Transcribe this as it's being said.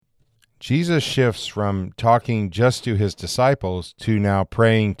Jesus shifts from talking just to his disciples to now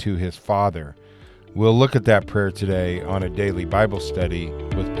praying to his Father. We'll look at that prayer today on a daily Bible study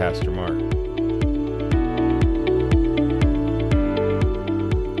with Pastor Mark.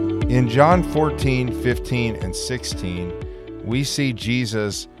 In John 14, 15, and 16, we see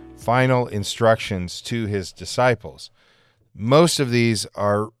Jesus' final instructions to his disciples. Most of these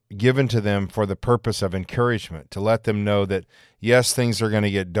are given to them for the purpose of encouragement, to let them know that, yes, things are going to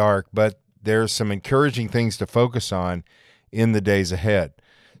get dark, but there's some encouraging things to focus on in the days ahead.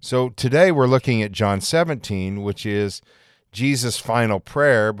 So today we're looking at John 17, which is Jesus' final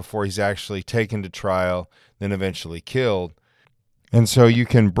prayer before he's actually taken to trial, then eventually killed. And so you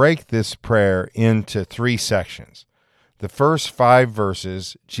can break this prayer into three sections. The first 5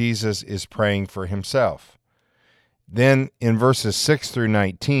 verses, Jesus is praying for himself. Then in verses 6 through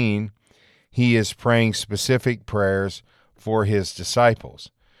 19, he is praying specific prayers for his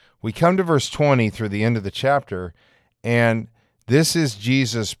disciples. We come to verse 20 through the end of the chapter, and this is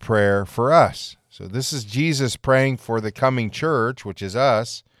Jesus' prayer for us. So this is Jesus praying for the coming church, which is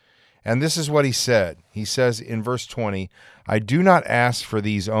us. And this is what he said. He says in verse 20, "I do not ask for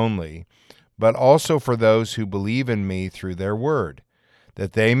these only, but also for those who believe in me through their word,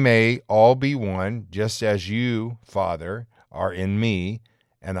 that they may all be one, just as you, Father, are in me,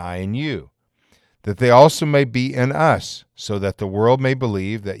 and I in you, that they also may be in us, so that the world may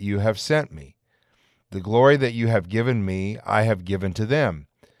believe that you have sent me. The glory that you have given me, I have given to them,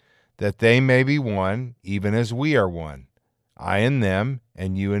 that they may be one, even as we are one, I in them,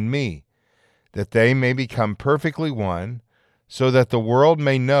 and you in me, that they may become perfectly one, so that the world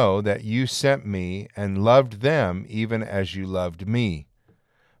may know that you sent me and loved them even as you loved me.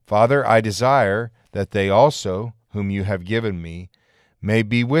 Father, I desire that they also, whom you have given me, may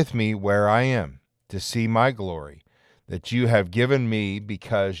be with me where I am, to see my glory, that you have given me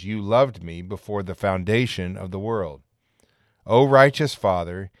because you loved me before the foundation of the world. O righteous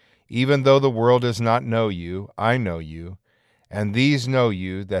Father, even though the world does not know you, I know you, and these know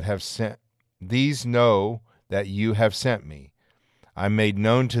that you have sent me. I made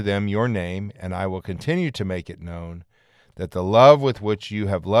known to them your name, and I will continue to make it known, that the love with which you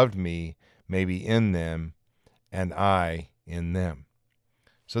have loved me may be in them, and I in them."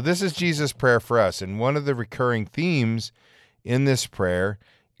 So this is Jesus' prayer for us, and one of the recurring themes in this prayer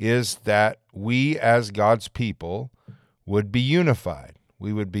is that we as God's people would be unified.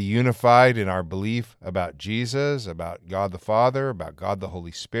 We would be unified in our belief about Jesus, about God the Father, about God the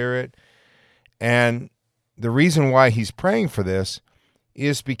Holy Spirit. And the reason why he's praying for this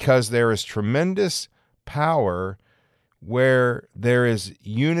is because there is tremendous power where there is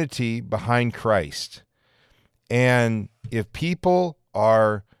unity behind Christ. And if people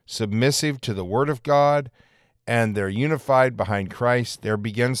are submissive to the Word of God and they're unified behind Christ, there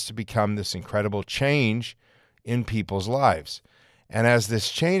begins to become this incredible change in people's lives. And as this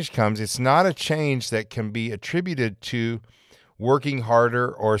change comes, it's not a change that can be attributed to working harder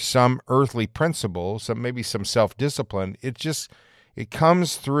or some earthly principle, maybe some self-discipline. It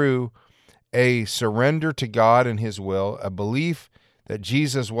comes through a surrender to God and his will, a belief that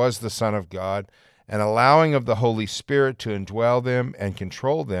Jesus was the Son of God, an allowing of the Holy Spirit to indwell them and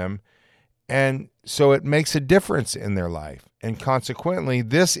control them. And so it makes a difference in their life. And consequently,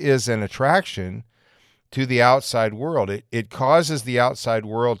 this is an attraction to the outside world. It causes the outside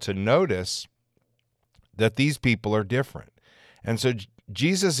world to notice that these people are different. And so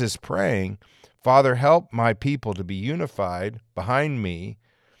Jesus is praying, Father, help my people to be unified behind me,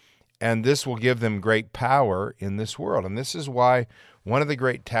 and this will give them great power in this world. And this is why one of the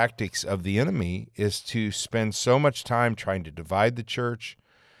great tactics of the enemy is to spend so much time trying to divide the church,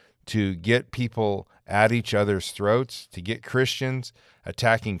 to get people at each other's throats, to get Christians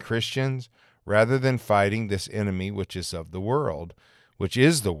attacking Christians, rather than fighting this enemy, which is of the world, which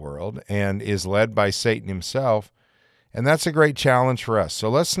is the world, and is led by Satan himself. And that's a great challenge for us. So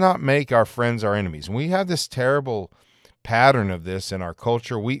let's not make our friends our enemies. And we have this terrible pattern of this in our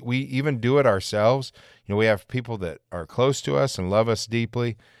culture. We even do it ourselves. We have people that are close to us and love us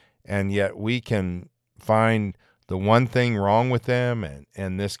deeply, and yet we can find the one thing wrong with them,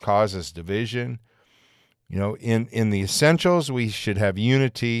 and this causes division. In the essentials, we should have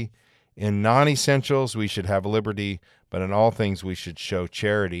unity. In non-essentials, we should have liberty, but in all things, we should show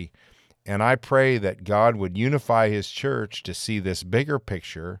charity. And I pray that God would unify his church to see this bigger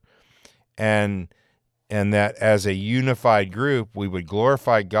picture, and that as a unified group, we would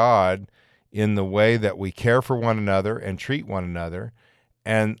glorify God in the way that we care for one another and treat one another.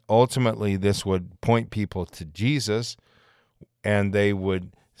 And ultimately, this would point people to Jesus, and they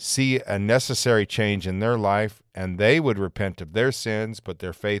would see a necessary change in their life and they would repent of their sins, put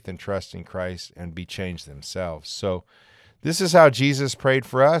their faith and trust in Christ, and be changed themselves. So this is how Jesus prayed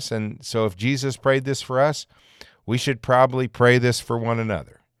for us, and so if Jesus prayed this for us, we should probably pray this for one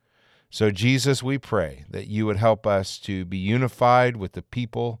another. So Jesus, we pray that you would help us to be unified with the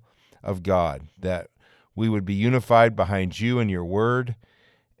people of God, that we would be unified behind you and your word,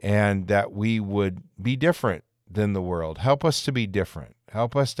 and that we would be different than the world. Help us to be different.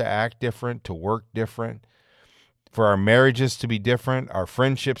 Help us to act different, to work different, for our marriages to be different, our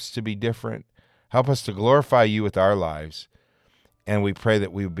friendships to be different. Help us to glorify you with our lives. And we pray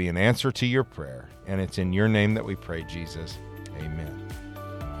that we would be an answer to your prayer. And it's in your name that we pray, Jesus. Amen.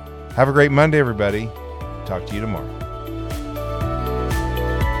 Have a great Monday, everybody. Talk to you tomorrow.